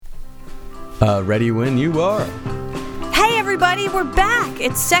Ready when you are. Hey everybody, we're back!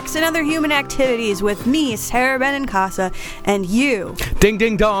 It's Sex and Other Human Activities with me, Sarah Benincasa, and you. Ding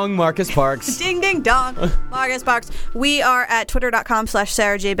ding dong, Marcus Parks. Ding ding dong, Marcus Parks. We are at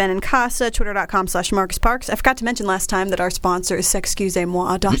twitter.com/Sarah J. Benincasa, twitter.com/Marcus Parks. I forgot to mention last time that our sponsor is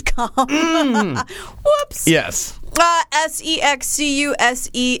sexcusemoi.com. Whoops. Yes.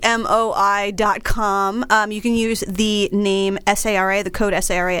 SEXCUSEMOI.com. You can use the name SARA, the code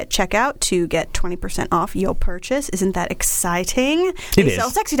SARA at checkout to get 20% off your purchase. Isn't that exciting? They sell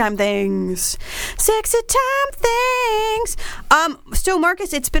sexy time things. Sexy time things. So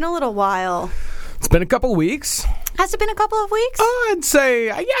Marcus, it's been a little while. It's been a couple weeks. Has it been a couple of weeks? I'd say,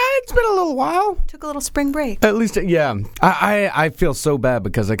 yeah, it's been a little while. Took a little spring break. At least, yeah. I feel so bad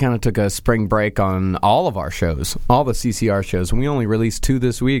because I kind of took a spring break on all of our shows, all the CCR shows, and we only released 2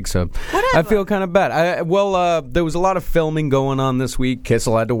 this week, so whatever. I feel kind of bad. There was a lot of filming going on this week.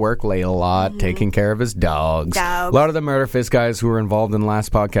 Kissel had to work late a lot, taking care of his dogs. A lot of the Murder Fist guys who were involved in the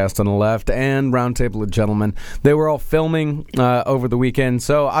last podcast on the left and Roundtable of Gentlemen, they were all filming over the weekend,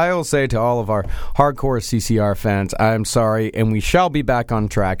 so I will say to all of our hardcore CCR fans, I'm sorry, and we shall be back on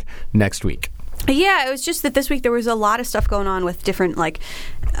track next week. Yeah, it was just that this week there was a lot of stuff going on with different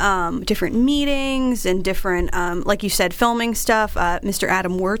different meetings and different, like you said, filming stuff. Mr.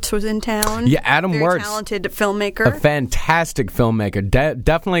 Adam Wirtz was in town. Yeah, Adam Wirtz. Very talented filmmaker. A fantastic filmmaker.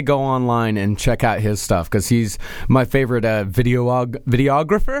 Definitely go online and check out his stuff because he's my favorite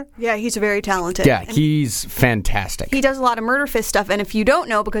videographer. Yeah, he's very talented. Yeah, he's fantastic. He does a lot of Murder Fist stuff, and if you don't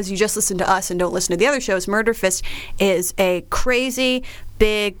know, because you just listen to us and don't listen to the other shows, Murder Fist is a crazy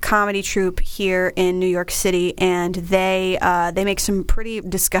big comedy troupe here in New York City, and they make some pretty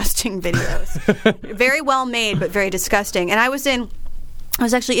disgusting videos. Very well made, but very disgusting. And I was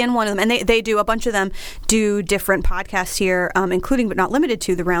actually in one of them, and they do, a bunch of them do different podcasts here, including but not limited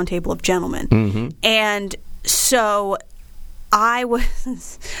to the Roundtable of Gentlemen. Mm-hmm. And so I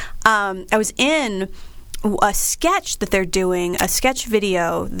was in a sketch that they're doing, a sketch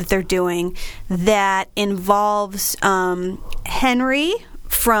video that they're doing that involves Henry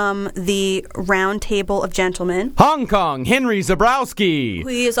from the Roundtable of Gentlemen. Hong Kong, Henry Zabrowski. Who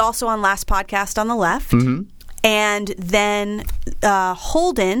is also on Last Podcast on the Left. Mm-hmm. And then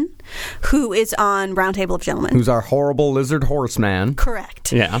Holden, who is on Roundtable of Gentlemen. Who's our horrible lizard horseman.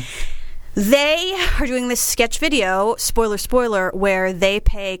 Correct. Yeah. They are doing this sketch video, spoiler, where they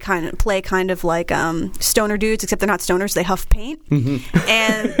play kind of like stoner dudes, except they're not stoners, they huff paint. Mm-hmm.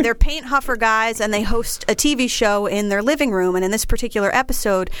 And they're paint huffer guys, and they host a TV show in their living room. And in this particular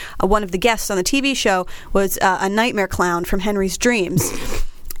episode, one of the guests on the TV show was a nightmare clown from Henry's Dreams.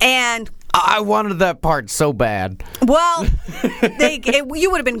 And I wanted that part so bad. Well,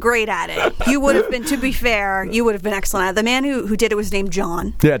 you would have been great at it. You would have been, to be fair, you would have been excellent at it. The man who did it was named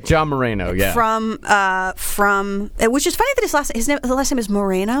John. Yeah, John Moreno, yeah. From which is funny that his last name is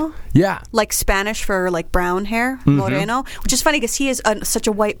Moreno. Yeah. Like Spanish for like brown hair, Moreno, which is funny because he is such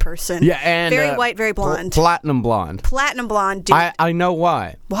a white person. Yeah, and very white, very blonde. Platinum blonde. Platinum blonde dude. I know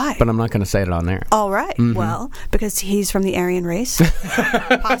why. Why? But I'm not going to say it on there. All right. Mm-hmm. Well, because he's from the Aryan race.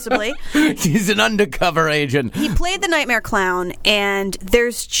 Possibly. He's an undercover agent. He played the Nightmare Clown, and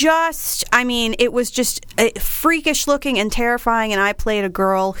there's just, it was just freakish looking and terrifying, and I played a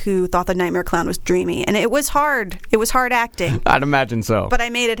girl who thought the Nightmare Clown was dreamy, and it was hard. It was hard acting. I'd imagine so. But I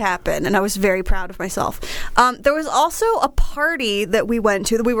made it happen, and I was very proud of myself. There was also a party that we went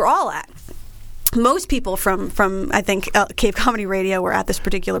to that we were all at. Most people from I think Cave Comedy Radio were at this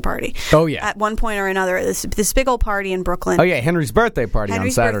particular party. Oh yeah, at one point or another, this big old party in Brooklyn. Oh yeah, Henry's birthday party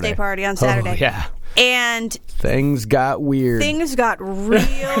on Saturday. Henry's birthday party on Saturday. Oh yeah, and things got weird. Things got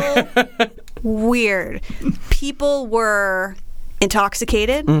real weird. People were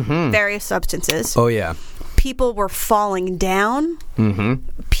intoxicated, various substances. Oh yeah. People were falling down. Mm-hmm.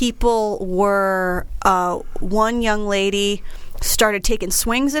 People were. One young lady started taking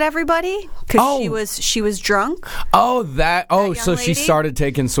swings at everybody because she was drunk. Oh, so lady. She started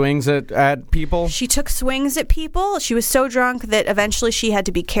taking swings at people? She took swings at people. She was so drunk that eventually she had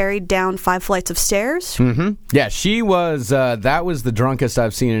to be carried down 5 flights of stairs. Mm-hmm. Yeah, she was, that was the drunkest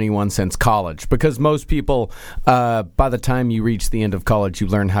I've seen anyone since college, because most people, by the time you reach the end of college, you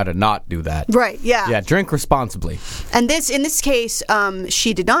learn how to not do that. Right, yeah. Yeah, drink responsibly. And in this case,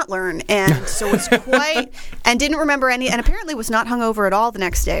 she did not learn, and so was quite, and didn't remember any, and apparently was not hungover at all the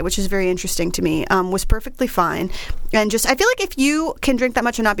next day, which is very interesting to me. Was perfectly fine, and just I feel like if you can drink that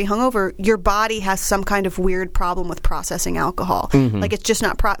much and not be hungover, your body has some kind of weird problem with processing alcohol. Mm-hmm. Like it's just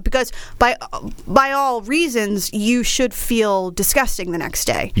not because by all reasons you should feel disgusting the next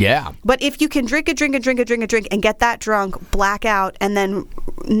day. Yeah. But if you can drink and get that drunk, black out, and then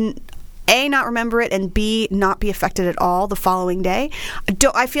A, not remember it, and B, not be affected at all the following day.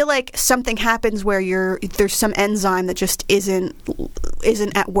 I feel like something happens where there's some enzyme that just isn't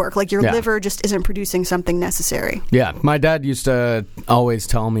at work. Like your liver just isn't producing something necessary. Yeah, my dad used to always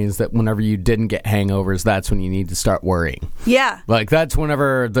tell me is that whenever you didn't get hangovers, that's when you need to start worrying. Yeah. Like that's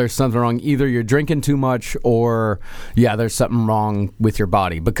whenever there's something wrong. Either you're drinking too much or, there's something wrong with your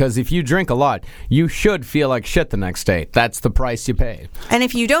body. Because if you drink a lot, you should feel like shit the next day. That's the price you pay. And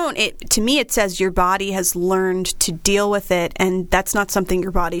if you don't, to me it says your body has learned to deal with it, and that's not something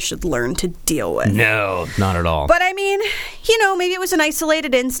your body should learn to deal with. No, not at all. But I mean, maybe it was an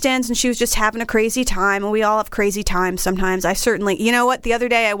isolated instance and she was just having a crazy time, and we all have crazy times sometimes. I certainly, the other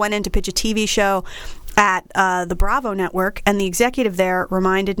day I went in to pitch a TV show at the Bravo network, and the executive there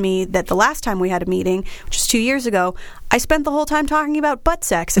reminded me that the last time we had a meeting, which was 2 years ago, I spent the whole time talking about butt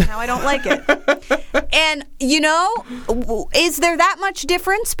sex and how I don't like it. And, is there that much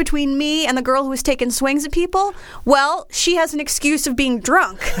difference between me and the girl who was taking swings at people? Well, she has an excuse of being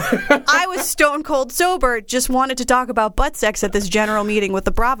drunk. I was stone cold sober, just wanted to talk about butt sex at this general meeting with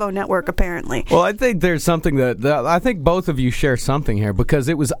the Bravo network, apparently. Well, I think there's something that I think both of you share something here, because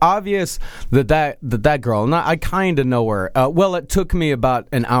it was obvious that girl, and I kind of know her. It took me about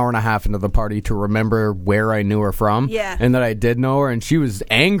an hour and a half into the party to remember where I knew her from. Yeah. And that I did know her, and she was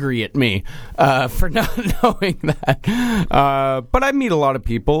angry at me for not knowing that. But I meet a lot of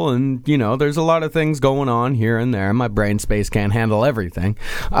people, and, there's a lot of things going on here and there. My brain space can't handle everything.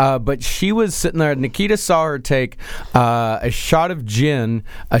 But she was sitting there. Nikita saw her take a shot of gin,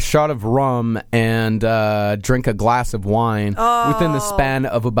 a shot of rum, and drink a glass of wine within the span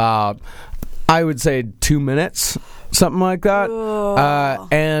of about, I would say, 2 minutes. Something like that.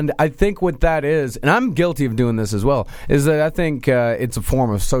 And I think what that is, and I'm guilty of doing this as well, is that I think it's a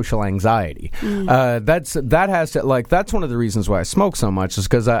form of social anxiety. That's one of the reasons why I smoke so much, is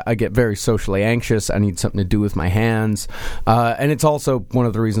because I get very socially anxious. I need something to do with my hands. And it's also one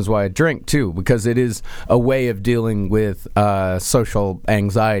of the reasons why I drink, too, because it is a way of dealing with social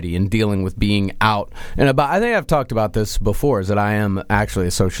anxiety and dealing with being out and about. I think I've talked about this before, is that I am actually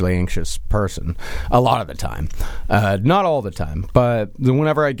a socially anxious person a lot of the time. Not all the time, but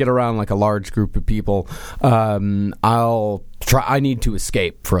whenever I get around like a large group of people, I'll try. I need to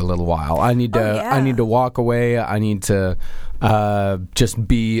escape for a little while. I need to walk away. I need to just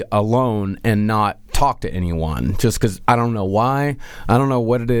be alone and not talk to anyone. Just because I don't know why. I don't know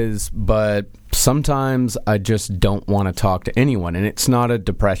what it is, but sometimes I just don't want to talk to anyone, and it's not a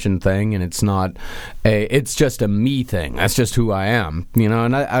depression thing, and it's just a me thing. That's just who I am,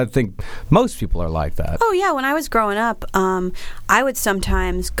 and I think most people are like that. Oh yeah, when I was growing up, I would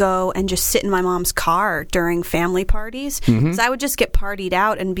sometimes go and just sit in my mom's car during family parties, because I would just get partied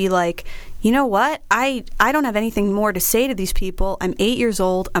out and be like, you know what? I don't have anything more to say to these people. I'm 8 years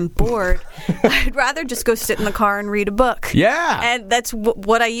old. I'm bored. I'd rather just go sit in the car and read a book. Yeah. And that's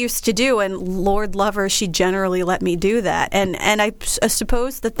what I used to do. And Lord love her, she generally let me do that. And I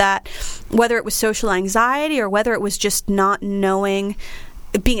suppose that whether it was social anxiety or whether it was just not knowing,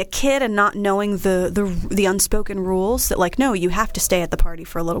 being a kid and not knowing the unspoken rules, that like, no, you have to stay at the party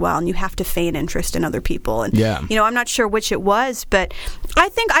for a little while and you have to feign interest in other people. And, I'm not sure which it was, but I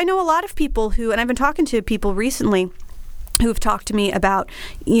think I know a lot of people who, and I've been talking to people recently who've talked to me about,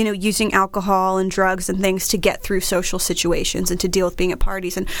 using alcohol and drugs and things to get through social situations and to deal with being at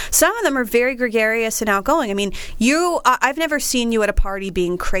parties. And some of them are very gregarious and outgoing. I mean, I've never seen you at a party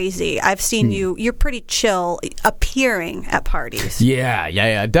being crazy. I've seen you're pretty chill appearing at parties.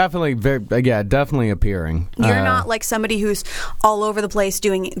 Yeah. Definitely definitely appearing. You're not like somebody who's all over the place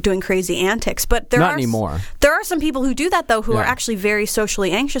doing crazy antics, but not anymore. There are some people who do that, though, who are actually very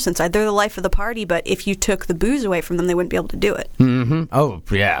socially anxious inside. They're the life of the party, but if you took the booze away from them, they wouldn't be able to do it. Mm-hmm. Oh,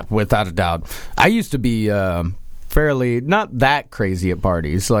 yeah, without a doubt. I used to be fairly not that crazy at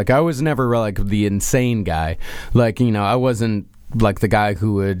parties. Like, I was never like the insane guy. Like, I wasn't like the guy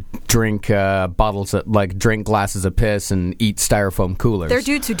who would drink drink glasses of piss and eat styrofoam coolers. There are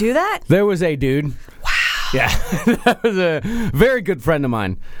dudes who do that? There was a dude. Wow. Yeah, that was a very good friend of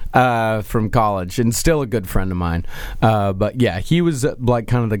mine from college, and still a good friend of mine. But yeah, he was like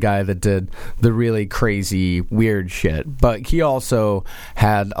kind of the guy that did the really crazy, weird shit. But he also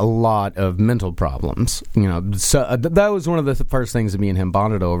had a lot of mental problems. So that was one of the first things that me and him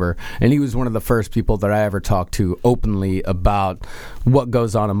bonded over. And he was one of the first people that I ever talked to openly about what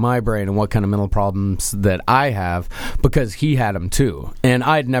goes on in my brain and what kind of mental problems that I have, because he had them too. And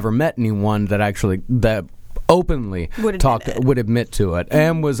I'd never met anyone that openly would admit to it,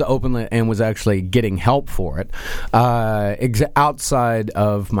 and was openly and was actually getting help for it outside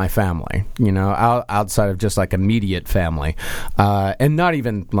of my family, outside of just like immediate family, and not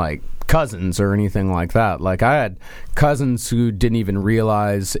even like cousins or anything like that. Like, I had cousins who didn't even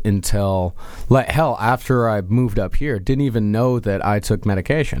realize until, like, hell, after I moved up here, didn't even know that I took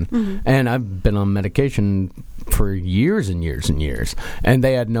medication. Mm-hmm. And I've been on medication for years and years and years, and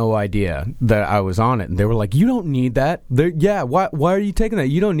they had no idea that I was on it. And they were like, "You don't need that." Why are you taking that?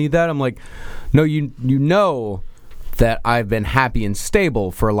 You don't need that. I'm like, no, you know that I've been happy and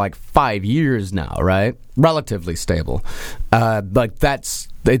stable for like 5 years now, right? Relatively stable.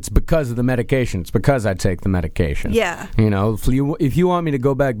 It's because of the medication. It's because I take the medication. Yeah. You know, if you want me to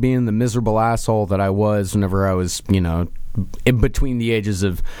go back being the miserable asshole that I was whenever I was, you know, in between the ages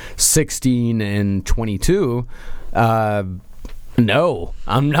of 16 and 22, no,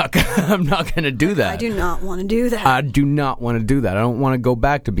 I'm not going to do that. I do not want to do that. I do not want to do that. I don't want to go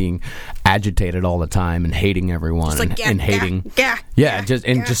back to being agitated all the time and hating everyone and hating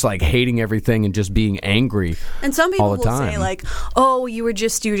just like hating everything and just being angry. And some people all the will time. say like, "Oh, you were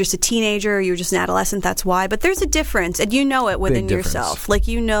just a teenager, you were just an adolescent, that's why." But there's a difference, and you know it within yourself. Like,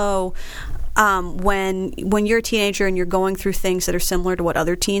 you know, when you're a teenager and you're going through things that are similar to what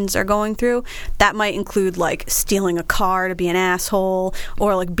other teens are going through, that might include like stealing a car to be an asshole,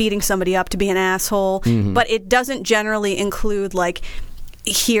 or like beating somebody up to be an asshole. Mm-hmm. But it doesn't generally include like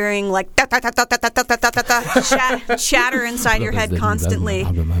hearing like chatter inside your head constantly.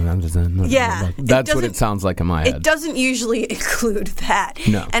 Yeah, that's what it sounds like in my head. It doesn't usually include that.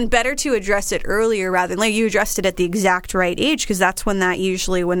 No. And better to address it earlier rather than like you addressed it at the exact right age, because that's when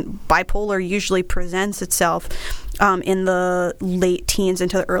bipolar usually presents itself. In the late teens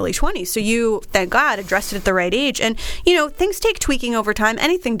into the early 20s. So you, thank God, addressed it at the right age. And, you know, things take tweaking over time.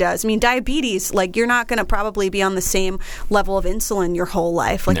 Anything does. I mean, diabetes, like, you're not going to probably be on the same level of insulin your whole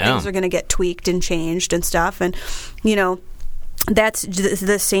life. Like, things are going to get tweaked and changed and stuff. And, you know, that's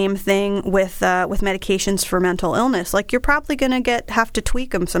the same thing with medications for mental illness. Like, you're probably going to have to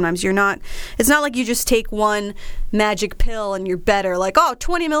tweak them sometimes. It's not like you just take one magic pill and you're better. Like,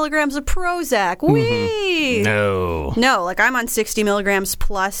 20 milligrams of Prozac. Whee! No, like, I'm on 60 milligrams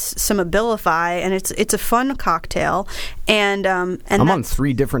plus some Abilify, and it's a fun cocktail. And I'm on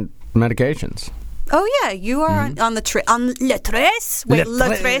 3 different medications. Oh yeah, you are on Le Tres. Wait,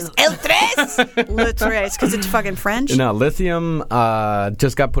 Le Tres, El Tres, Le Tres, because it's fucking French. No, lithium.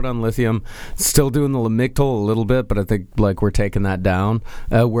 Just got put on lithium. Still doing the Lamictal a little bit, but I think like we're taking that down.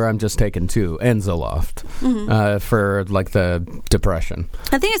 Where I'm just taking 2 and Zoloft for like the depression.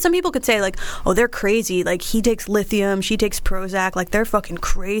 I think some people could say like, "Oh, they're crazy. Like he takes lithium, she takes Prozac. Like they're fucking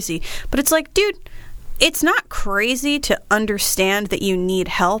crazy." But it's like, dude. It's not crazy to understand that you need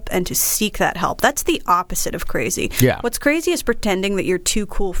help and to seek that help. That's the opposite of crazy. Yeah. What's crazy is pretending that you're too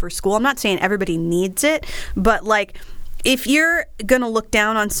cool for school. I'm not saying everybody needs it, but like if you're going to look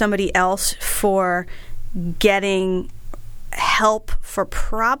down on somebody else for getting help for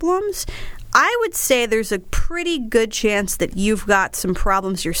problems, I would say there's a pretty good chance that you've got some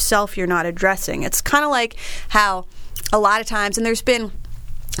problems yourself you're not addressing. It's kind of like how a lot of times, and there's been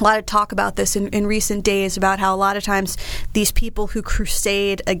a lot of talk about this in recent days about how a lot of times these people who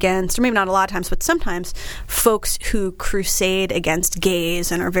crusade against, or maybe not a lot of times, but sometimes folks who crusade against gays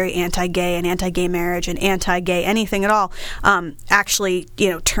and are very anti-gay and anti-gay marriage and anti-gay anything at all, actually, you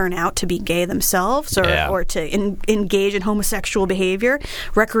know, turn out to be gay themselves or to engage in homosexual behavior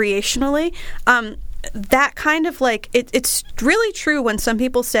recreationally. That kind of like, it's really true when some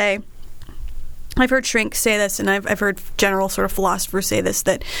people say, I've heard Shrink say this, and I've heard general sort of philosophers say this,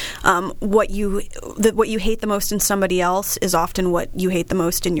 that what you hate the most in somebody else is often what you hate the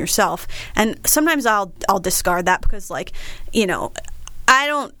most in yourself. And sometimes I'll discard that because, like, you know, I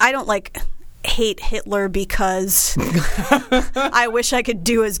don't like hate Hitler because I wish I could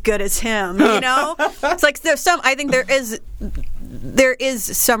do as good as him. You know, it's like I think there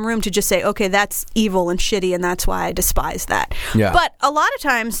is some room to just say, okay, that's evil and shitty, and that's why I despise that. Yeah. But a lot of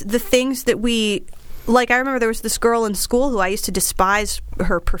times, the things that we like, I remember there was this girl in school who I used to despise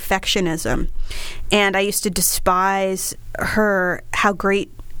her perfectionism, and I used to despise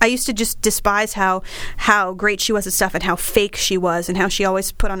I used to just despise how great she was at stuff and how fake she was and how she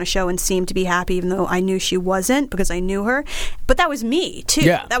always put on a show and seemed to be happy even though I knew she wasn't because I knew her. But that was me, too.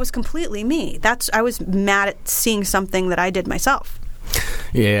 Yeah. That was completely me. I was mad at seeing something that I did myself.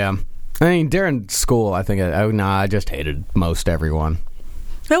 Yeah. I mean, during school, I think I just hated most everyone.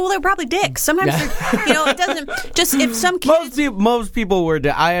 Well, they're probably dicks. Sometimes, it doesn't. Just if some kids. Most people were.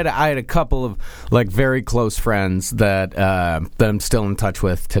 I had a couple of like very close friends that I'm still in touch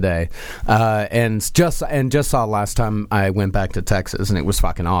with today, and just saw last time I went back to Texas, and it was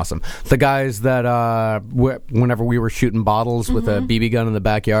fucking awesome. The guys that whenever we were shooting bottles with a BB gun in the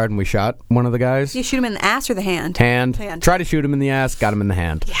backyard, and we shot one of the guys. You shoot him in the ass or the hand? Hand. Try to shoot him in the ass. Got him in the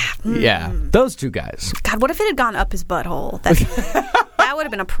hand. Yeah. Yeah. Those two guys. God, what if it had gone up his butthole? That would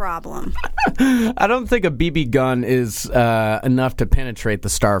have been a problem. I don't think a BB gun is enough to penetrate the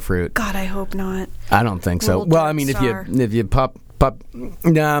starfruit. God, I hope not. I don't think so. Well, I mean, if you pop.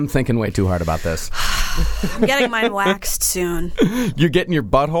 Nah, I'm thinking way too hard about this. I'm getting mine waxed soon. You're getting your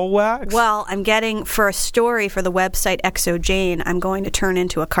butthole waxed? Well, I'm getting, for a story for the website ExoJane, I'm going to turn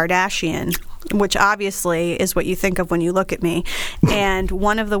into a Kardashian, which obviously is what you think of when you look at me. And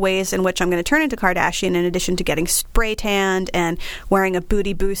one of the ways in which I'm going to turn into Kardashian, in addition to getting spray tanned and wearing a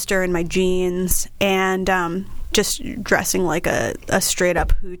booty booster in my jeans and just dressing like a straight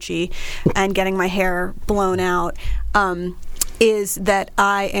up hoochie and getting my hair blown out, is that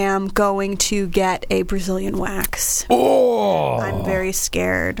I am going to get a Brazilian wax. Oh! I'm very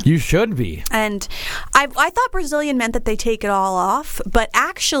scared. You should be. And I thought Brazilian meant that they take it all off, but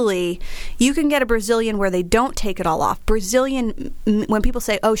actually, you can get a Brazilian where they don't take it all off. Brazilian, when people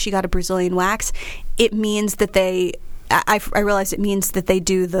say, oh, she got a Brazilian wax, it means that I realize it means that they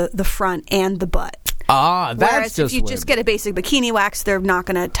do the front and the butt. Ah, that's Whereas just if you just get a basic bikini wax, they're not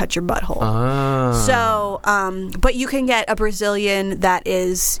going to touch your butthole. Ah. So, but you can get a Brazilian that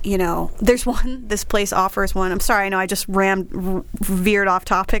is, there's one, this place offers one. I'm sorry, I know I just veered off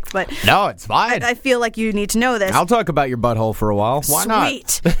topic, but... No, it's fine. I feel like you need to know this. I'll talk about your butthole for a while. Why not?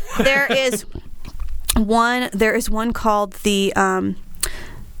 Sweet. There is one called the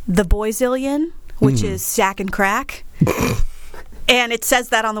Boyzillion, which is sack and crack. And it says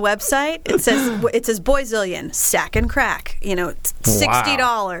that on the website. It says Boyzillion, sack and crack.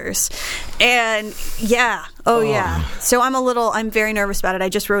 $60. And yeah. Oh, yeah. So I'm very nervous about it. I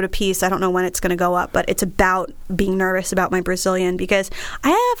just wrote a piece. I don't know when it's going to go up, but it's about being nervous about my Brazilian because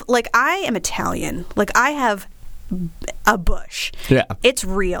I am Italian. I have a bush. Yeah. It's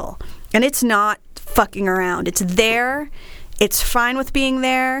real. And it's not fucking around. It's there. It's fine with being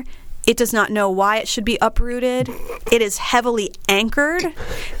there. It does not know why it should be uprooted. It is heavily anchored.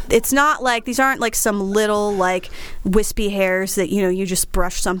 It's not like, these aren't like some little wispy hairs that, you just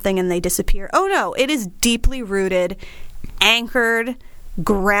brush something and they disappear. Oh no, it is deeply rooted, anchored,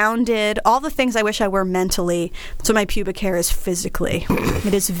 grounded, all the things I wish I were mentally. That's what my pubic hair is physically.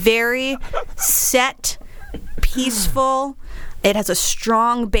 It is very set, peaceful. It has a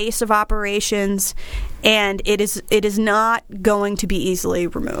strong base of operations, and it is not going to be easily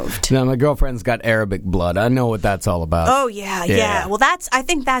removed. Now, my girlfriend's got Arabic blood. I know what that's all about. Oh, yeah. Well, I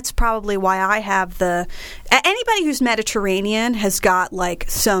think that's probably why I have anybody who's Mediterranean has got,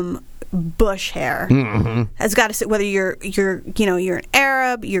 some bush hair. Mm-hmm. Has got to, whether you're an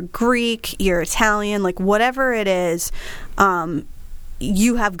Arab, you're Greek, you're Italian, whatever it is,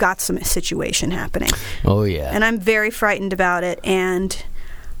 you have got some situation happening. Oh, yeah. And I'm very frightened about it. And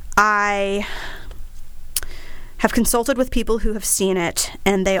I have consulted with people who have seen it,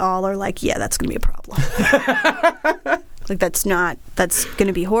 and they all are like, yeah, that's going to be a problem. That's going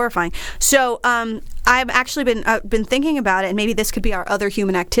to be horrifying. So I've actually been thinking about it, and maybe this could be our other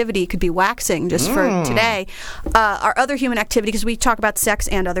human activity. It could be waxing just for today. Our other human activity, because we talk about sex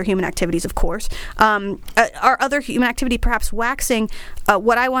and other human activities, of course. Our other human activity, perhaps waxing.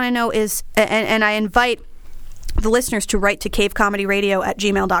 What I want to know is, and I invite the listeners to write to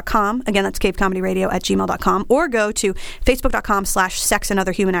cavecomedyradio@gmail.com. Again, that's cavecomedyradio@gmail.com. Or go to facebook.com/sex and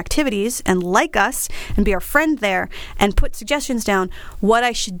other human activities and like us and be our friend there and put suggestions down what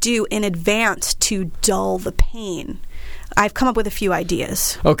I should do in advance to dull the pain. I've come up with a few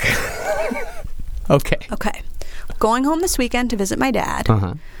ideas. Okay. Going home this weekend to visit my dad.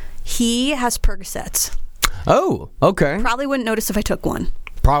 Uh-huh. He has Percocets. Oh, okay. Probably wouldn't notice if I took one.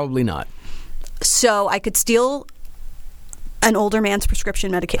 Probably not. So I could steal an older man's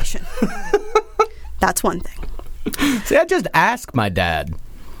prescription medication. That's one thing. See, I just asked my dad.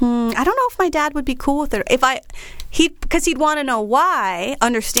 I don't know if my dad would be cool with it. Because he'd want to know why,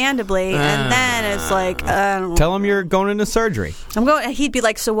 understandably, and then it's like, I don't know. Tell him you're going into surgery. He'd be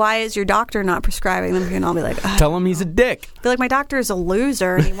like, so why is your doctor not prescribing them? And I'll be like, tell him he's a dick. Be like, my doctor is a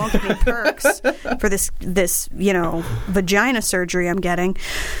loser, and he won't give me perks for this vagina surgery I'm getting.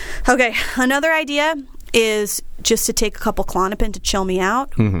 Okay, another idea is just to take a couple Klonopin to chill me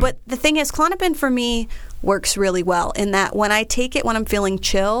out. Mm-hmm. But the thing is, Klonopin for me works really well in that when I take it when I'm feeling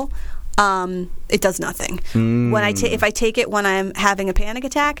chill, it does nothing. If I take it when I'm having a panic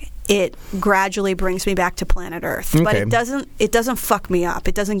attack, it gradually brings me back to planet Earth. Okay. But it doesn't fuck me up.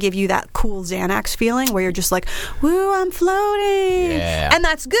 It doesn't give you that cool Xanax feeling where you're just like, woo, I'm floating. Yeah. And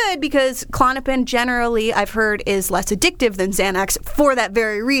that's good because Klonopin generally, I've heard, is less addictive than Xanax for that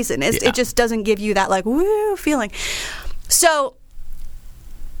very reason. It just doesn't give you that like, woo feeling. So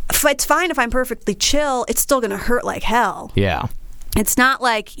it's fine if I'm perfectly chill. It's still going to hurt like hell. Yeah. It's not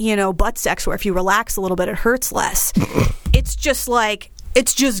like, butt sex where if you relax a little bit, it hurts less. It's just like,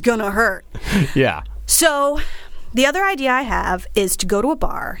 it's just gonna hurt. Yeah. So the other idea I have is to go to a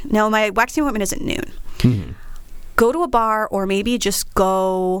bar. Now, my waxing appointment is at noon. Mm-hmm. Go to a bar or maybe just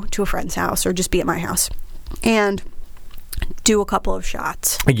go to a friend's house or just be at my house and do a couple of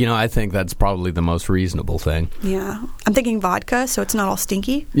shots. I think that's probably the most reasonable thing. Yeah. I'm thinking vodka, so it's not all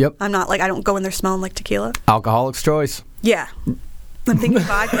stinky. Yep. I'm not like, I don't go in there smelling like tequila. Alcoholic's choice. Yeah. I'm thinking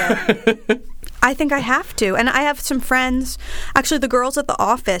vodka. I think I have to. And I have some friends. Actually, the girls at the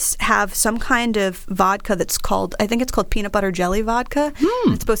office have some kind of vodka that's called, I think it's called peanut butter jelly vodka.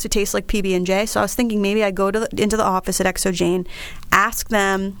 It's supposed to taste like PB&J. So I was thinking maybe I go into the office at Exojane, ask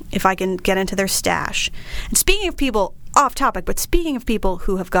them if I can get into their stash. And speaking of people, off topic, but speaking of people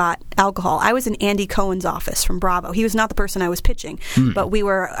who have got alcohol, I was in Andy Cohen's office from Bravo. He was not the person I was pitching, but we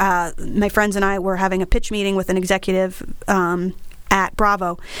were, my friends and I were having a pitch meeting with an executive at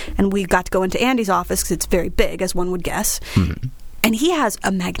Bravo, and we got to go into Andy's office because it's very big, as one would guess. Mm-hmm. And he has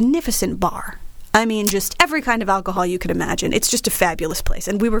a magnificent bar. I mean, just every kind of alcohol you could imagine. It's just a fabulous place,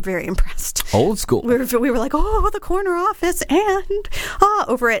 and we were very impressed. Old school. We were like, oh, the corner office, and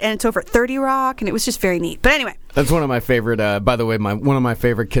over it, and it's over at 30 Rock, and it was just very neat. But anyway. That's one of my favorite, by the way, one of my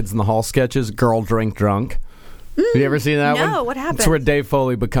favorite Kids in the Hall sketches, Girl Drink Drunk. Have you ever seen that one? No, what happened? It's where Dave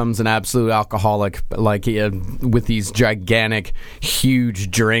Foley becomes an absolute alcoholic, like with these gigantic,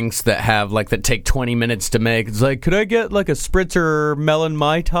 huge drinks that take 20 minutes to make. It's like, could I get like a spritzer melon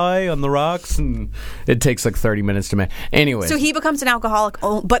Mai Tai on the rocks? And it takes like 30 minutes to make. Anyway. So he becomes an alcoholic,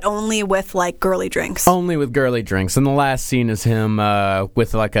 but only with like girly drinks. Only with girly drinks. And the last scene is him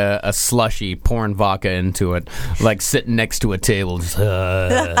with like a slushy, pouring vodka into it, like sitting next to a table. Just, Maybe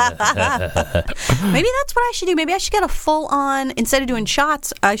that's what I should do. Maybe I should get a full-on, instead of doing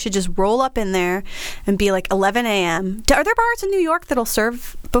shots, I should just roll up in there and be like 11 a.m. Are there bars in New York that'll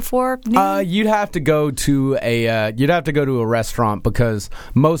serve before noon? You'd have to go to a restaurant because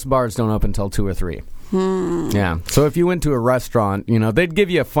most bars don't open until 2 or 3. Yeah. So if you went to a restaurant, they'd give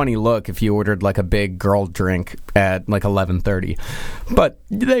you a funny look if you ordered like a big girl drink at like 11:30, but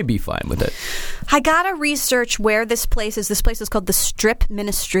they'd be fine with it. I gotta research where this place is. This place is called the Strip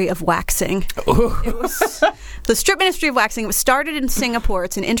Ministry of Waxing. It was the Strip Ministry of Waxing. It was started in Singapore.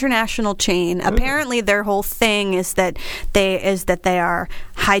 It's an international chain. Apparently, their whole thing is that they are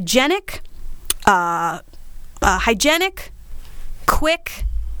hygienic, quick,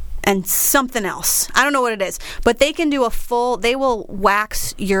 and something else. I don't know what it is, but they can do they will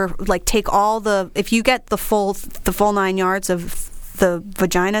wax take all if you get the full 9 yards of the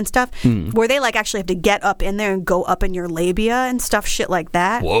vagina and stuff, where they actually have to get up in there and go up in your labia and stuff, shit like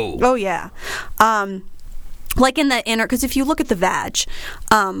that. Whoa. Oh yeah. Like in the inner, because if you look at the vag,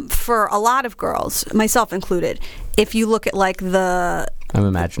 for a lot of girls, myself included, if you look at I'm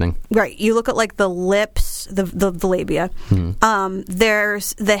imagining. Right. You look at the lips, the labia.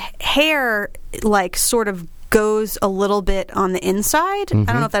 There's the hair sort of goes a little bit on the inside. Mm-hmm.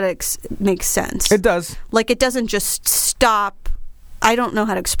 I don't know if that makes sense. It does. It doesn't just stop. I don't know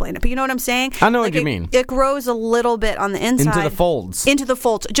how to explain it, but you know what I'm saying? I know what you mean. It grows a little bit on the inside. Into the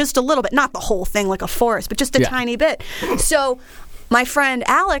folds. Just a little bit. Not the whole thing like a forest, but just a tiny bit. So my friend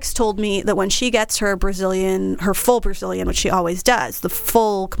Alex told me that when she gets her full Brazilian, which she always does, the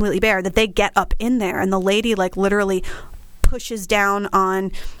full, completely bare, that they get up in there and the lady literally pushes down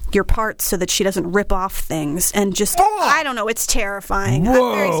on your parts so that she doesn't rip off things and just, I don't know, it's terrifying.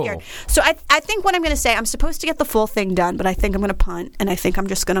 Whoa. I'm very scared. So I think what I'm going to say, I'm supposed to get the full thing done, but I think I'm going to punt, and I think I'm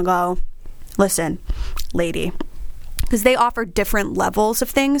just going to go, listen, lady, because they offer different levels of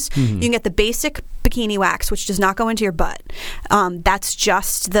things. Mm-hmm. You can get the basic bikini wax, which does not go into your butt. That's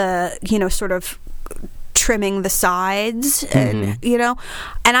just the, sort of trimming the sides, and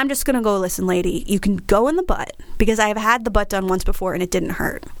and I'm just gonna go, listen, lady, you can go in the butt, because I have had the butt done once before and it didn't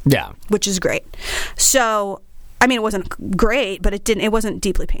hurt, which is great. So I mean, it wasn't great, but it wasn't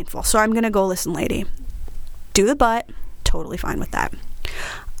deeply painful. So I'm gonna go, listen, lady, do the butt, totally fine with that.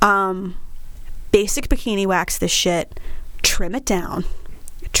 Basic bikini wax this shit, trim it down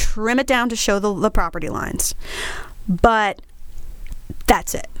to show the property lines, but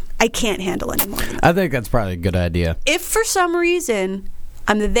that's it. I can't handle any more than that. I think that's probably a good idea. If for some reason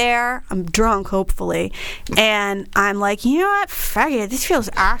I'm there. I'm drunk, hopefully. And I'm like, you know what? Fuck it. This feels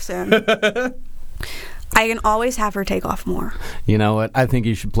awesome. I can always have her take off more. You know what? I think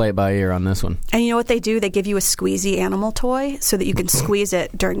you should play it by ear on this one. And you know what they do? They give you a squeezy animal toy so that you can squeeze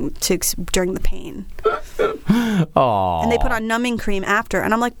it during the pain. Aww. And they put on numbing cream after.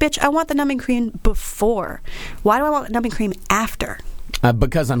 And I'm like, bitch, I want the numbing cream before. Why do I want numbing cream after?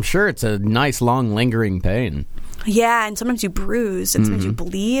 Because I'm sure it's a nice, long, lingering pain. Yeah, and sometimes you bruise, and sometimes you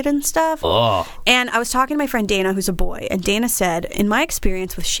bleed and stuff. Ugh. And I was talking to my friend Dana, who's a boy, and Dana said, in my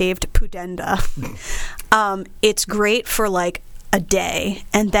experience with shaved pudenda, it's great for like a day,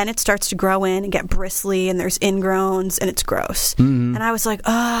 and then it starts to grow in and get bristly, and there's ingrowns, and it's gross. And I was like,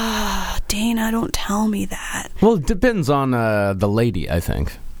 Dana, don't tell me that. Well, it depends on the lady, I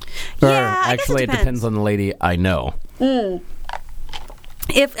think. Or Yeah, actually, it depends on the lady I know.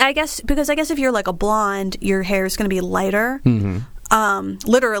 Because if you're like a blonde, your hair is going to be lighter.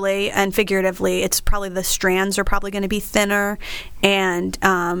 Literally and figuratively, it's probably the strands are probably going to be thinner, and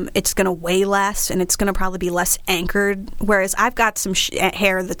it's going to weigh less, and it's going to probably be less anchored. Whereas I've got some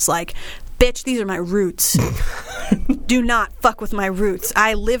hair that's like, bitch, these are my roots. Do not fuck with my roots.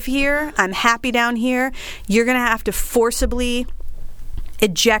 I live here. I'm happy down here. You're going to have to forcibly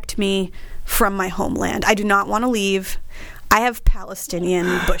eject me from my homeland. I do not want to leave. I have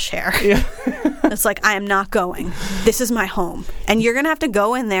Palestinian bush hair. Yeah. It's like, I am not going. This is my home. And you're going to have to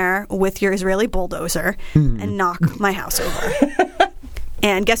go in there with your Israeli bulldozer and knock my house over.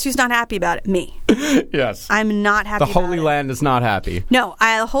 And guess who's not happy about it? Me. Yes. I'm not happy about it. The Holy Land is not happy. No,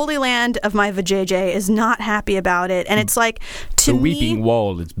 the Holy Land of my vajayjay is not happy about it. And it's like, to me... The weeping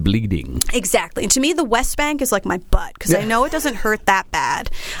wall is bleeding. Exactly. And to me, the West Bank is like my butt, because I know it doesn't hurt that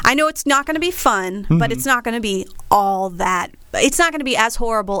bad. I know it's not going to be fun, but it's not going to be all that... It's not going to be as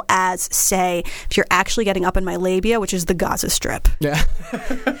horrible as, say, if you're actually getting up in my labia, which is the Gaza Strip. Yeah.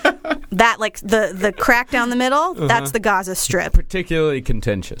 That, like, the crack down the middle, that's the Gaza Strip. Particularly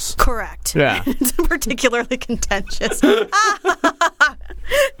contentious. Correct. Yeah. It's particularly contentious. Now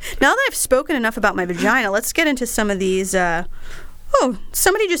that I've spoken enough about my vagina, let's get into some of these... somebody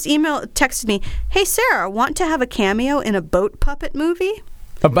just texted me, "Hey, Sarah, want to have a cameo in a boat puppet movie?"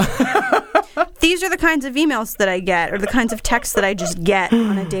 These are the kinds of emails that I get, or the kinds of texts that I just get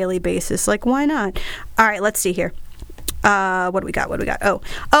on a daily basis. Like, why not? All right, let's see here. What do we got?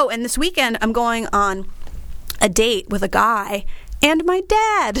 Oh, and this weekend I'm going on a date with a guy and my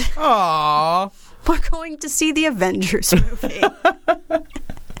dad. Aww. We're going to see the Avengers movie.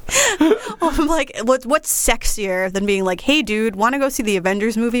 I'm like, what's sexier than being like, hey, dude, want to go see the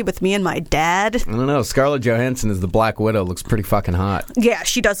Avengers movie with me and my dad? I don't know. Scarlett Johansson as the Black Widow looks pretty fucking hot. Yeah,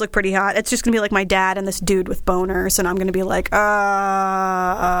 she does look pretty hot. It's just going to be like my dad and this dude with boners, and I'm going to be like,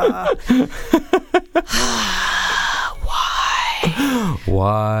 why?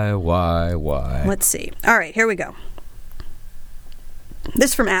 Why? Let's see. All right, here we go.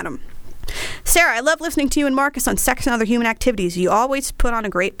 This is from Adam. Sarah, I love listening to you and Marcus on sex and other human activities. You always put on a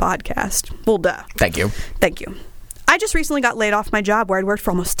great podcast. Well, duh. Thank you. I just recently got laid off my job where I'd worked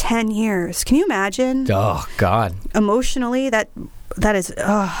for almost 10 years. Can you imagine? Oh, God. Emotionally, that is...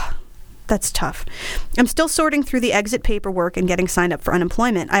 that's tough. I'm still sorting through the exit paperwork and getting signed up for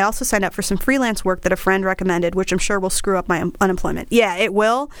unemployment. I also signed up for some freelance work that a friend recommended, which I'm sure will screw up my unemployment. Yeah, it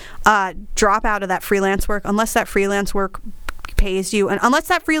will. Drop out of that freelance work unless that freelance work pays you, and unless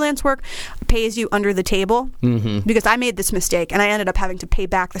that freelance work pays you under the table, because I made this mistake and I ended up having to pay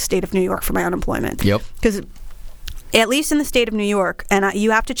back the state of New York for my unemployment. Yep. Because at least in the state of New York, and you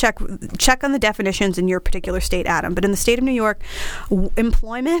have to check on the definitions in your particular state, Adam, but in the state of New York,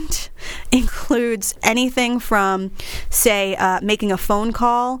 employment includes anything from, say, making a phone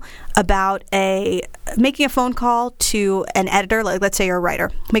call to an editor, like let's say you're a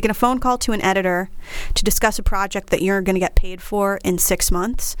writer, making a phone call to an editor to discuss a project that you're going to get paid for in 6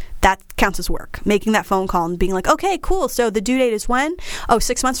 months. That counts as work. Making that phone call and being like, okay, cool. So the due date is when?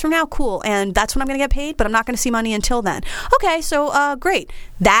 6 months from now? Cool. And that's when I'm going to get paid, but I'm not going to see money until then. Okay, so great.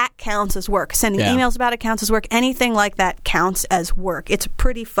 That counts as work. Sending emails about it counts as work. Anything like that counts as work. It's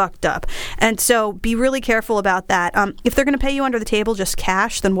pretty fucked up. And so be really careful about that. If they're going to pay you under the table, just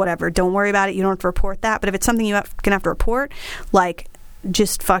cash, then whatever. Don't worry about it. You don't have to report that. But if it's something you can have to report, like,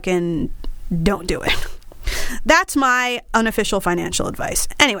 just fucking don't do it. That's my unofficial financial advice.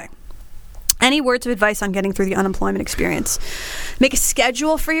 Anyway, any words of advice on getting through the unemployment experience? Make a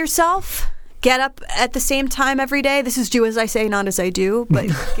schedule for yourself. Get up at the same time every day. This is do as I say, not as I do. But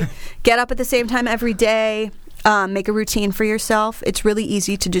get up at the same time every day. Make a routine for yourself. It's really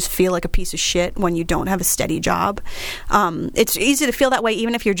easy to just feel like a piece of shit when you don't have a steady job. It's easy to feel that way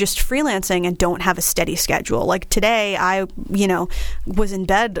even if you're just freelancing and don't have a steady schedule. Like today, I, was in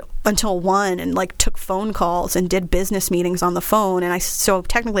bed until 1 and like took phone calls and did business meetings on the phone. And so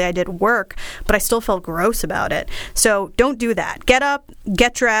technically I did work, but I still felt gross about it. So don't do that. Get up,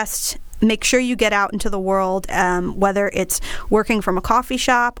 get dressed. Make sure you get out into the world, whether it's working from a coffee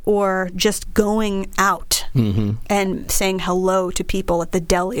shop or just going out and saying hello to people at the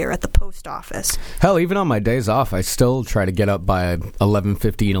deli or at the post office. Hell, even on my days off, I still try to get up by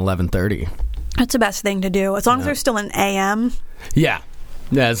 11:15, 11:30. That's the best thing to do, as long as there's still an AM. Yeah.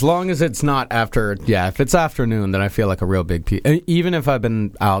 Yeah, as long as it's not after, if it's afternoon, then I feel like a real big piece. Even if I've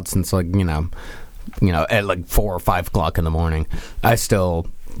been out since at like 4 or 5 o'clock in the morning, I still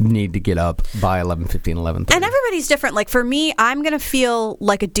need to get up by 11:15, 11:30. And everybody's different. Like for me, I'm going to feel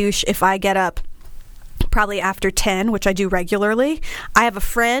like a douche if I get up probably after 10, which I do regularly. I have a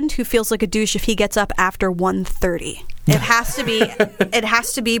friend who feels like a douche if he gets up after 1:30. It has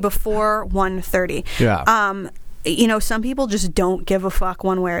to be before 1:30. Yeah. Some people just don't give a fuck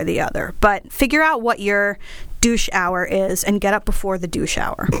one way or the other. But figure out what your douche hour is and get up before the douche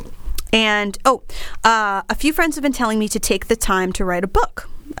hour. And, a few friends have been telling me to take the time to write a book.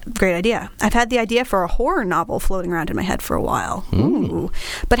 Great idea. I've had the idea for a horror novel floating around in my head for a while. Ooh.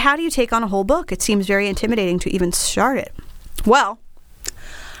 But how do you take on a whole book? It seems very intimidating to even start it. Well,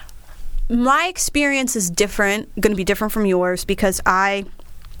 my experience is going to be different from yours, because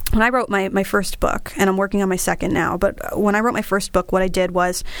when I wrote my first book, and I'm working on my second now, but when I wrote my first book, what I did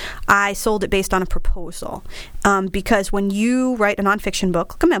was I sold it based on a proposal. Because when you write a nonfiction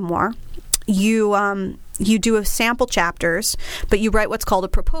book, like a memoir, you do a sample chapters, but you write what's called a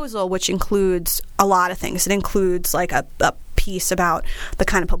proposal, which includes a lot of things. It includes like a piece about the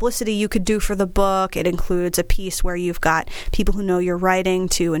kind of publicity you could do for the book. It includes a piece where you've got people who know you're writing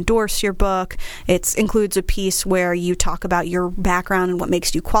to endorse your book. It includes a piece where you talk about your background and what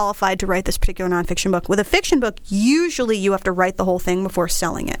makes you qualified to write this particular nonfiction book. With a fiction book, usually you have to write the whole thing before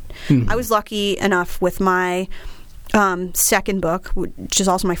selling it. I was lucky enough with my second book, which is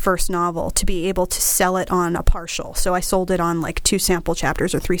also my first novel, to be able to sell it on a partial. So I sold it on like 2 sample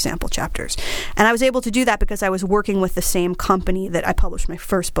chapters or 3 sample chapters. And I was able to do that because I was working with the same company that I published my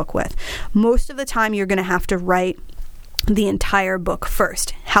first book with. Most of the time, you're going to have to write the entire book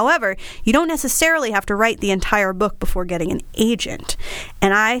first. However, you don't necessarily have to write the entire book before getting an agent.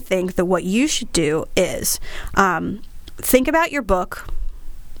 And I think that what you should do is think about your book,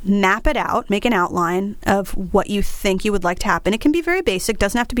 map it out, make an outline of what you think you would like to happen. It can be very basic,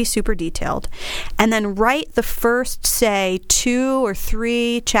 doesn't have to be super detailed. And then write the first, say, 2 or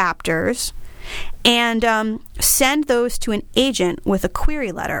 3 chapters and send those to an agent with a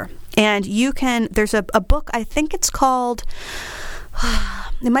query letter. And there's a book, I think it's called,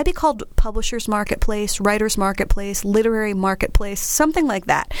 it might be called Publishers Marketplace, Writers Marketplace, Literary Marketplace, something like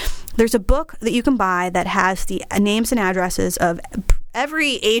that. There's a book that you can buy that has the names and addresses of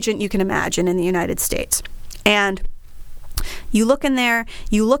every agent you can imagine in the United States. And you look in there,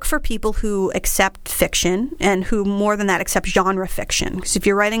 you look for people who accept fiction and who, more than that, accept genre fiction. Because if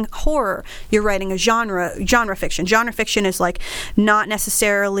you're writing horror, you're writing a genre fiction. Genre fiction is like not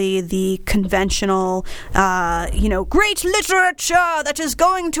necessarily the conventional, great literature that is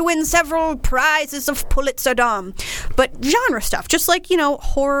going to win several prizes of Pulitzerdom. But genre stuff, just like,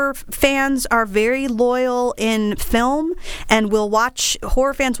 horror fans are very loyal in film and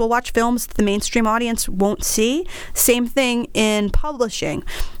horror fans will watch films that the mainstream audience won't see. Same thing in publishing.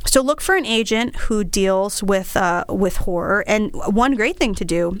 So look for an agent who deals with horror. And one great thing to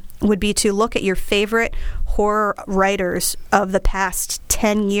do would be to look at your favorite horror writers of the past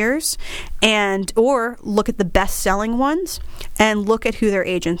 10 years or look at the best-selling ones and look at who their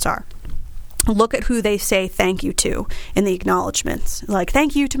agents are. Look at who they say thank you to in the acknowledgments. Like,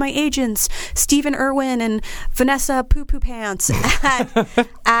 thank you to my agents, Stephen Irwin and Vanessa Poo Poo Pants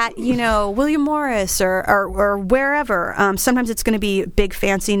at William Morris or wherever. Sometimes it's going to be big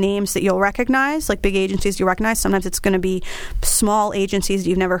fancy names that you'll recognize, like big agencies you recognize. Sometimes it's going to be small agencies that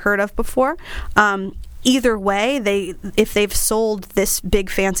you've never heard of before. Either way, if they've sold this big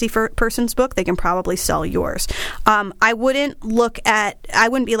fancy person's book, they can probably sell yours. I wouldn't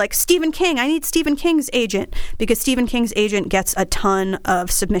be like, Stephen King, I need Stephen King's agent, because Stephen King's agent gets a ton of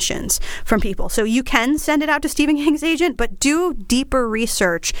submissions from people. So you can send it out to Stephen King's agent, but do deeper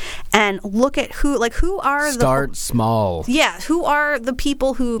research and look at Start small. Yeah, who are the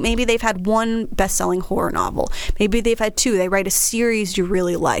people who maybe they've had one best-selling horror novel. Maybe they've had 2. They write a series you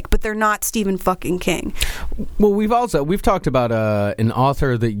really like, but they're not Stephen fucking King. writing. Well, we've talked about an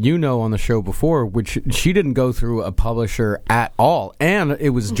author that you know on the show before, which she didn't go through a publisher at all, and it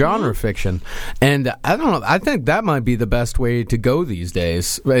was genre fiction. And I don't know, I think that might be the best way to go these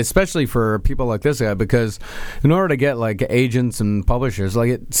days, especially for people like this guy, because in order to get like agents and publishers, like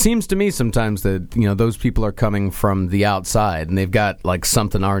it seems to me sometimes that those people are coming from the outside and they've got like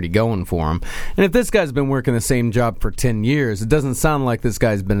something already going for them. And if this guy's been working the same job for 10 years, it doesn't sound like this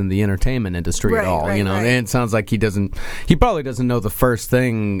guy's been in the entertainment industry at all. And it sounds like he probably doesn't know the first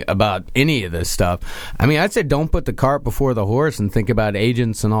thing about any of this stuff. I mean, I'd say don't put the cart before the horse and think about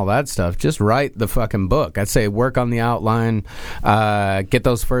agents and all that stuff. Just write the fucking book. I'd say work on the outline, get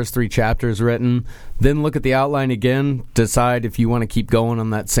those first 3 chapters written, then look at the outline again, decide if you want to keep going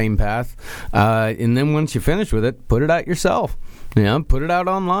on that same path, and then once you finish with it, put it out yourself. Put it out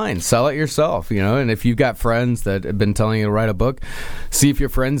online, sell it yourself, and if you've got friends that have been telling you to write a book, see if your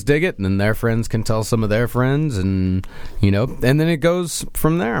friends dig it, and then their friends can tell some of their friends, and then it goes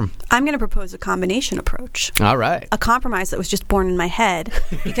from there. I'm going to propose a combination approach. All right. A compromise that was just born in my head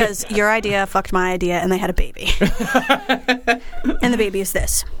because your idea fucked my idea, and they had a baby. And the baby is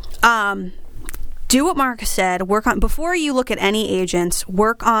this. Do what Mark said. Before you look at any agents,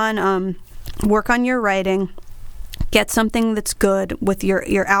 work on your writing. Get something that's good with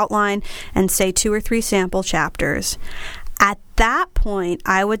your outline and say 2 or 3 sample chapters. At that point,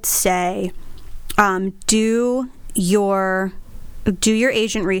 I would say do your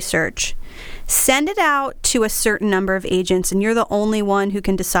agent research. Send it out to a certain number of agents, and you're the only one who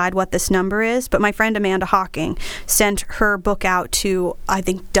can decide what this number is. But my friend Amanda Hawking sent her book out to, I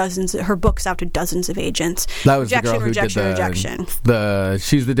think, dozens of agents. That was the girl who rejection.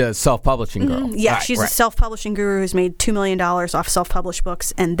 She's the self-publishing girl. Yeah, she's a self-publishing guru who's made $2 million off self-published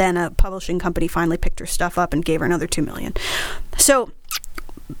books, and then a publishing company finally picked her stuff up and gave her another $2 million. So,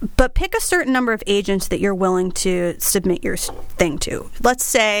 but pick a certain number of agents that you're willing to submit your thing to. Let's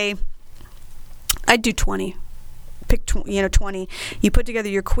say I'd do 20. Pick 20. You put together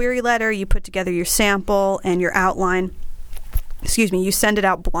your query letter, you put together your sample and your outline. You send it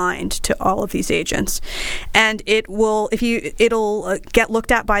out blind to all of these agents, and it'll get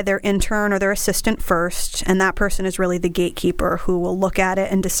looked at by their intern or their assistant first, and that person is really the gatekeeper who will look at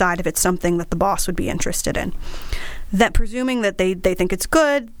it and decide if it's something that the boss would be interested in. That presuming that they think it's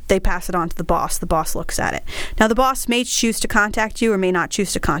good, they pass it on to the boss. The boss looks at it. Now, the boss may choose to contact you or may not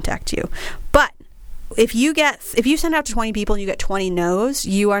choose to contact you, but if you send out to 20 people and you get 20 no's,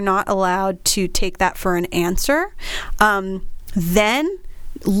 you are not allowed to take that for an answer. Then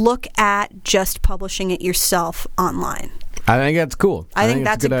look at just publishing it yourself online. I think that's cool. I think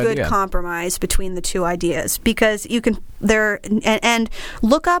that's a good compromise between the two ideas, because you can and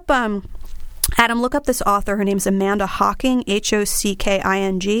look up Adam, look up this author. Her name's Amanda Hawking,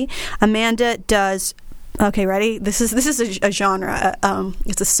 Hocking. Amanda does. Okay, ready? This is a genre.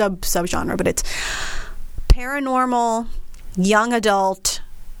 It's a subgenre, but it's paranormal, young adult,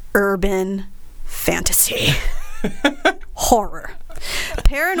 urban fantasy, horror.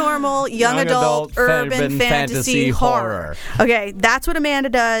 Paranormal, young adult, urban fantasy, horror. Okay, that's what Amanda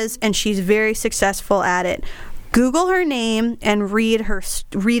does, and she's very successful at it. Google her name and read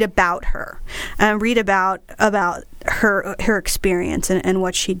about her, and read about her experience and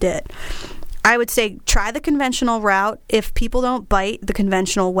what she did. I would say try the conventional route. If people don't bite the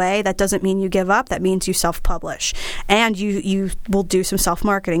conventional way, that doesn't mean you give up. That means you self-publish. And you will do some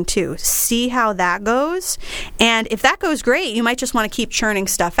self-marketing too. See how that goes. And if that goes great, you might just want to keep churning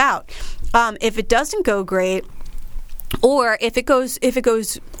stuff out. If it doesn't go great, or if it goes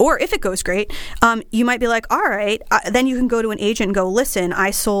great, you might be like, all right, then you can go to an agent and go, listen,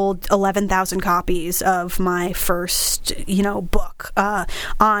 I sold 11,000 copies of my first, book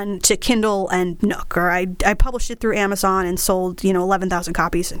to Kindle and Nook, or I published it through Amazon and sold, 11,000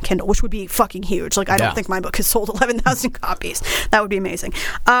 copies in Kindle, which would be fucking huge. Like, I don't think my book has sold 11,000 copies. That would be amazing.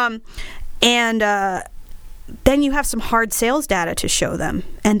 And then you have some hard sales data to show them,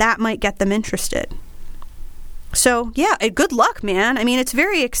 and that might get them interested. So, yeah, good luck, man. I mean, it's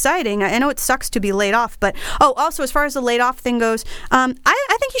very exciting. I know it sucks to be laid off, but, also, as far as the laid off thing goes, I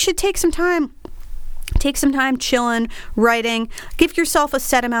think you should take some time chilling, writing. Give yourself a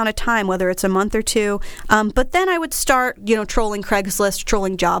set amount of time, whether it's a month or 2. But then I would start, trolling Craigslist,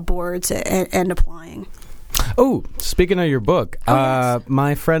 trolling job boards, and applying. Oh, speaking of your book, yes.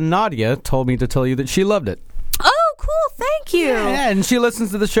 My friend Nadia told me to tell you that she loved it. Oh, cool. Thank you. Yeah, and she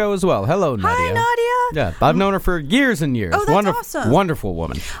listens to the show as well. Hello, Nadia. Hi, Nadia. Yeah, I've known her for years and years. Oh, that's awesome. Wonderful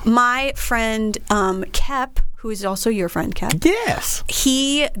woman. My friend Kep, who is also your friend, Kat. Yes.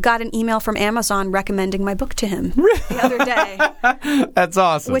 He got an email from Amazon recommending my book to him the other day. That's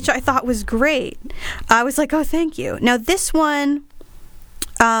awesome. Which I thought was great. I was like, oh, thank you. Now, this one,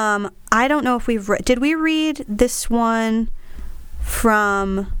 I don't know if did we read this one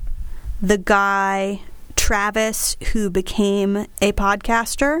from the guy Travis who became a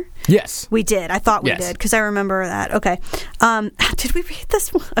podcaster? Yes. We did. I thought we did because I remember that. Okay. Did we read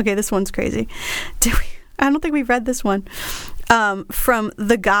this one? Okay, this one's crazy. Did we? I don't think we read this one. From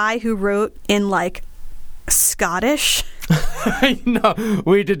the guy who wrote in like Scottish. No,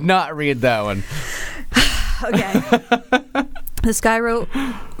 we did not read that one. Okay. This guy wrote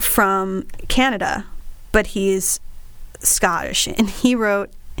from Canada, but he's Scottish, and he wrote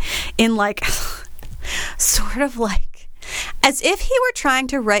in like sort of like as if he were trying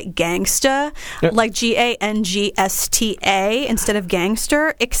to write gangsta, like Gangsta instead of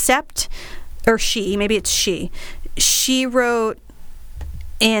gangster, except, or maybe it's she wrote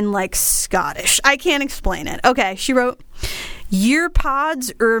in like Scottish. I can't explain it. Okay, she wrote, "Your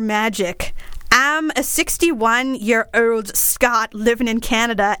pods are magic. I'm a 61-year-old Scot living in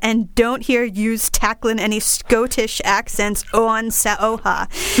Canada and don't hear yous tackling any Scottish accents on Saoha.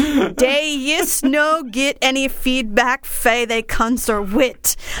 They yis no get any feedback fae they cunts or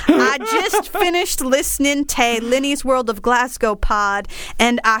wit. I just finished listening to Linny's World of Glasgow pod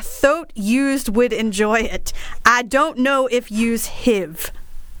and I thought yous would enjoy it. I don't know if yous hiv."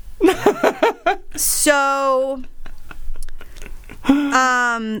 So...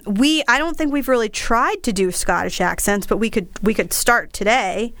 I don't think we've really tried to do Scottish accents, but we could start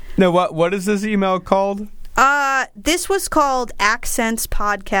today. No, what is this email called? This was called Accents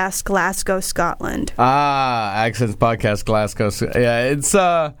Podcast Glasgow, Scotland. Accents Podcast Glasgow. Yeah, it's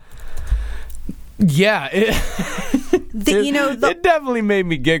yeah. It definitely made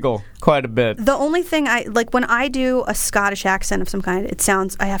me giggle quite a bit. The only thing I like when I do a Scottish accent of some kind,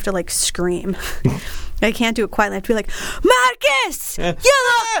 I have to like scream. I can't do it quietly. I have to be like, "Marcus, you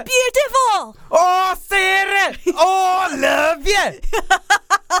look beautiful." Oh, Sarah. Oh, I love you.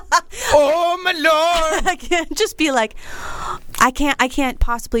 Oh, my Lord. I can't just be like, I can't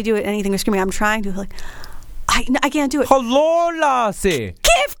possibly do it anything with screaming. I'm trying to like, I can't do it. Hello, Lassie.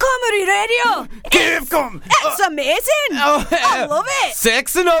 Cave Comedy Radio. It's amazing. I love it.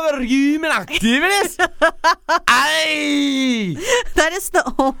 Sex and other human activities. Aye. That is the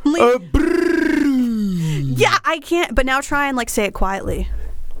only... Yeah, I can't. But now try and like say it quietly.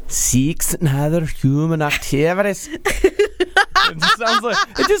 Sex and other human activities. It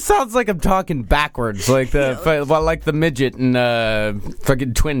just sounds like I'm talking backwards, like the midget in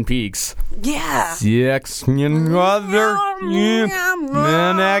fucking Twin Peaks. Yeah. Sex and other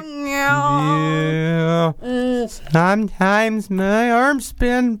human activities. Sometimes my arms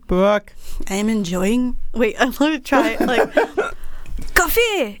spin book. I'm enjoying. Wait, I'm gonna try it. Like.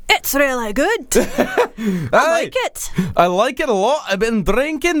 Coffee, it's really good. I like it. I like it a lot. I've been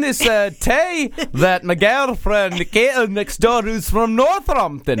drinking this tea that my girlfriend Kate next door, who's from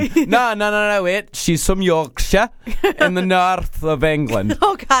Northampton. No, wait. She's from Yorkshire in the north of England.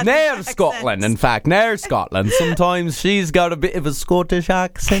 Oh, God. Near Scotland, in fact. Near Scotland. Sometimes she's got a bit of a Scottish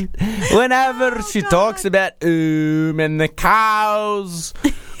accent. Whenever she talks about and the cows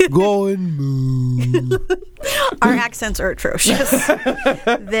going moo. Our accents are atrocious.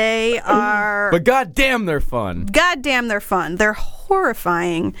 They are... But goddamn, they're fun. Goddamn, they're fun. They're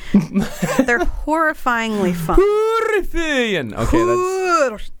horrifying. They're horrifyingly fun. Horrifying. Okay,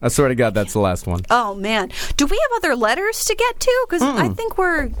 I swear to God, that's the last one. Oh, man. Do we have other letters to get to? Because I think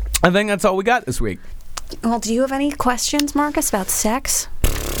that's all we got this week. Well, do you have any questions, Marcus, about sex?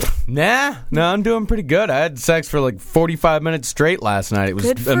 Nah, I'm doing pretty good. I had sex for like 45 minutes straight last night. It was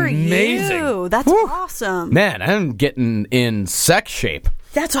good for amazing. You. That's awesome. Man, I'm getting in sex shape.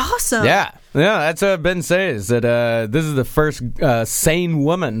 That's awesome. Yeah, that's what I've been saying, is that this is the first sane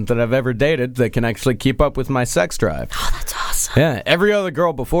woman that I've ever dated that can actually keep up with my sex drive. Oh, that's awesome. Yeah, every other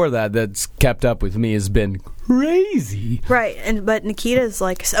girl before that's kept up with me has been crazy. Right, but Nikita's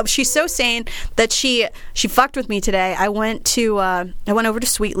like, she's so sane that she fucked with me today. I went over to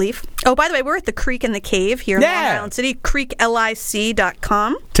Sweet Leaf. Oh, by the way, we're at the Creek and the Cave here in Long Island City,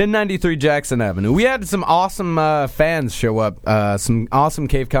 creeklic.com. 1093 Jackson Avenue. We had some awesome fans show up, some awesome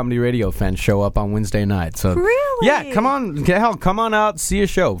Cave Comedy Radio fans show up on Wednesday night. So really? Yeah, come on out, see a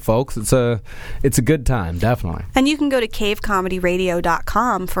show, folks. It's a good time, definitely. And you can go to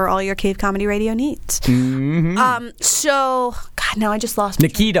cavecomedyradio.com for all your Cave Comedy Radio needs. Mm-hmm. So, God, now I just lost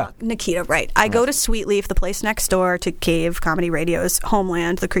Nikita, right. I go to Sweet Leaf, the place next door to Cave Comedy Radio's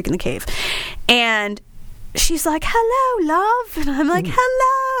homeland, the Creek and the Cave. And she's like, hello, love. And I'm like,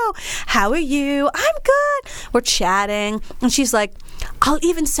 hello. How are you? I'm good. We're chatting. And she's like, I'll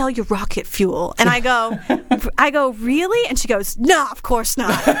even sell you rocket fuel. And I go, really? And she goes, no, of course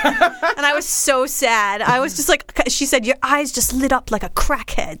not. And I was so sad. I was just like, she said, your eyes just lit up like a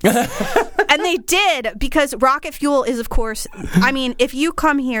crackhead. And they did, because rocket fuel is, of course, I mean, if you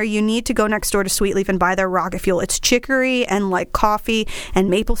come here, you need to go next door to Sweet Leaf and buy their rocket fuel. It's chicory and like coffee and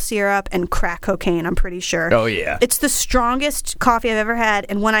maple syrup and crack cocaine, I'm pretty sure. Oh, yeah. It's the strongest coffee I've ever had.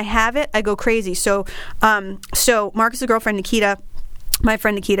 And when I have it, I go crazy. So Marcus's girlfriend, Nikita, my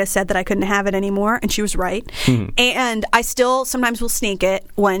friend Nikita, said that I couldn't have it anymore, and she was right. And I still sometimes will sneak it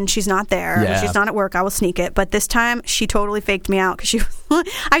when she's not there. Yeah. When she's not at work, I will sneak it. But this time, she totally faked me out, because she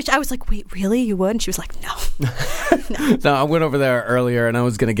I was like, wait, really? You would? And she was like, no. No, I went over there earlier, and I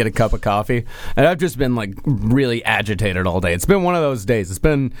was going to get a cup of coffee, and I've just been, like, really agitated all day. It's been one of those days. It's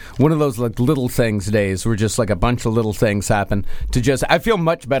been one of those, like, little things days where just, like, a bunch of little things happen to just... I feel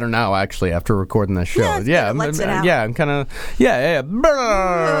much better now, actually, after recording this show. Yeah, lets it out. Yeah, I'm kind of... Yeah.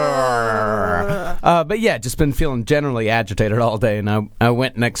 But yeah, just been feeling generally agitated all day, and I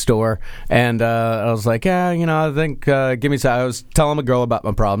went next door, and I was like, yeah, I think give me some. I was telling a girl about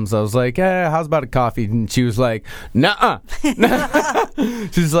my problems. I was like, how's about a coffee? And she was like, nuh-uh.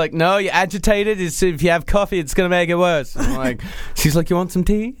 She's like, no, you're agitated. If you have coffee, it's gonna make it worse. I'm like, she's like, you want some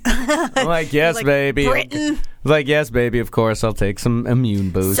tea? I'm like, yes, like, baby. Britain. Like, yes, baby, of course, I'll take some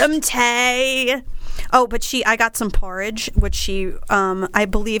immune boost. Some tea. Oh, but I got some porridge, which I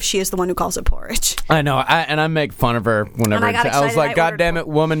believe she is the one who calls it porridge. I know, and I make fun of her whenever I was like, God damn it,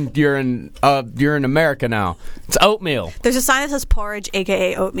 woman, you're in America now. It's oatmeal. There's a sign that says porridge,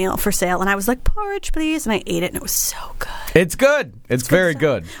 a.k.a. oatmeal, for sale, and I was like, porridge, please, and I ate it, and it was so good. It's good. It's very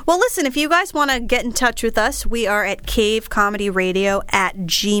good. Well, listen, if you guys want to get in touch with us, we are at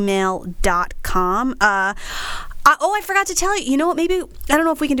cavecomedyradio@gmail.com. I forgot to tell you. You know what? Maybe I don't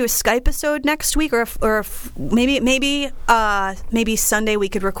know if we can do a Skype episode next week, or if maybe Sunday we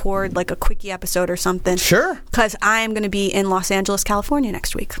could record like a quickie episode or something. Sure. Because I am going to be in Los Angeles, California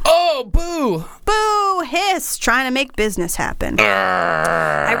next week. Oh, boo! Boo! Hiss! Trying to make business happen.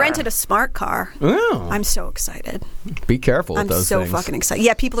 I rented a smart car. Oh. I'm so excited. Be careful with those things. I'm so fucking excited.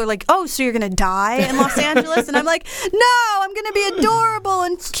 Yeah, people are like, oh, so you're going to die in Los Angeles? And I'm like, no, I'm going to be adorable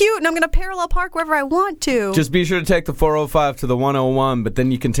and cute, and I'm going to parallel park wherever I want to. Just be sure to take the 405 to the 101, but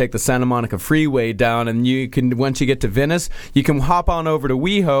then you can take the Santa Monica Freeway down, and you can, once you get to Venice, you can hop on over to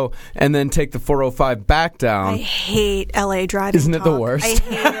WeHo and then take the 405 back down. I hate LA driving. Isn't it the worst? I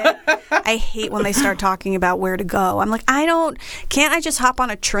hate it. I hate when they start talking about where to go. I'm like, can't I just hop on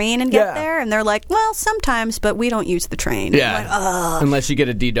a train and get there? And they're like, well, sometimes, but we don't use the train. Yeah. I'm like, ugh. Unless you get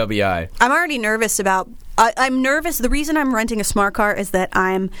a DWI. I'm already nervous about, I'm nervous. The reason I'm renting a smart car is that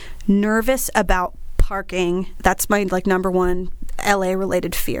I'm nervous about parking. That's my number one LA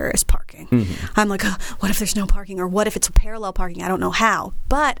related fear is parking. Mm-hmm. I'm like, what if there's no parking, or what if it's a parallel parking? I don't know how.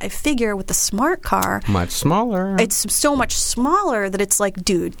 But I figure with the smart car, much smaller. It's so much smaller that it's like,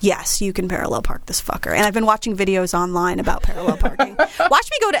 dude, yes, you can parallel park this fucker. And I've been watching videos online about parallel parking. Watch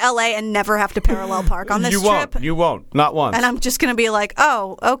me go to LA and never have to parallel park on this trip. You won't. Not once. And I'm just going to be like,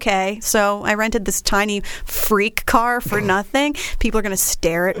 oh, okay. So I rented this tiny freak car for nothing. People are going to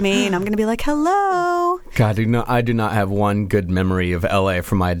stare at me, and I'm going to be like, hello. God, I do not have one good memory of LA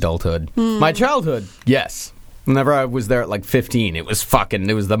from my adulthood. My childhood, yes. Whenever I was there at 15, it was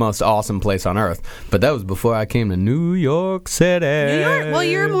the most awesome place on earth. But that was before I came to New York City. New York? Well,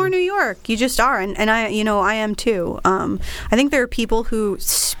 you're more New York. You just are. And I am too. I think there are people who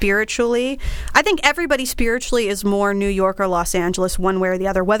spiritually, I think everybody spiritually is more New York or Los Angeles one way or the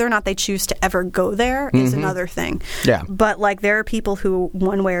other. Whether or not they choose to ever go there is another thing. Yeah. But there are people who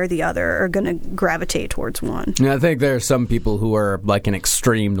one way or the other are going to gravitate towards one. Yeah, I think there are some people who are an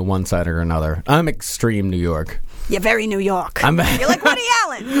extreme to one side or another. I'm extreme New York. You're very New York. You're like Woody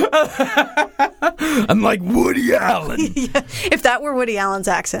Allen. I'm like Woody Allen. Yeah. If that were Woody Allen's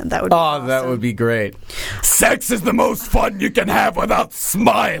accent, that would be awesome. That would be great. Sex is the most fun you can have without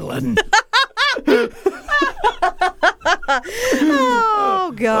smiling.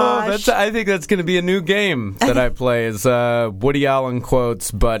 Oh, gosh. I think that's going to be a new game that I play is Woody Allen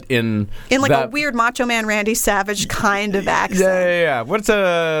quotes, but in a weird Macho Man Randy Savage kind of accent. Yeah. What's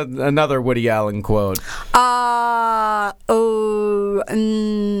another Woody Allen quote?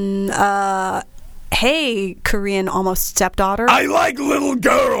 Hey, Korean almost stepdaughter. I like little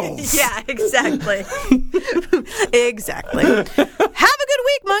girls. Yeah, exactly. Exactly. Have a good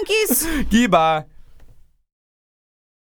week, monkeys. Goodbye.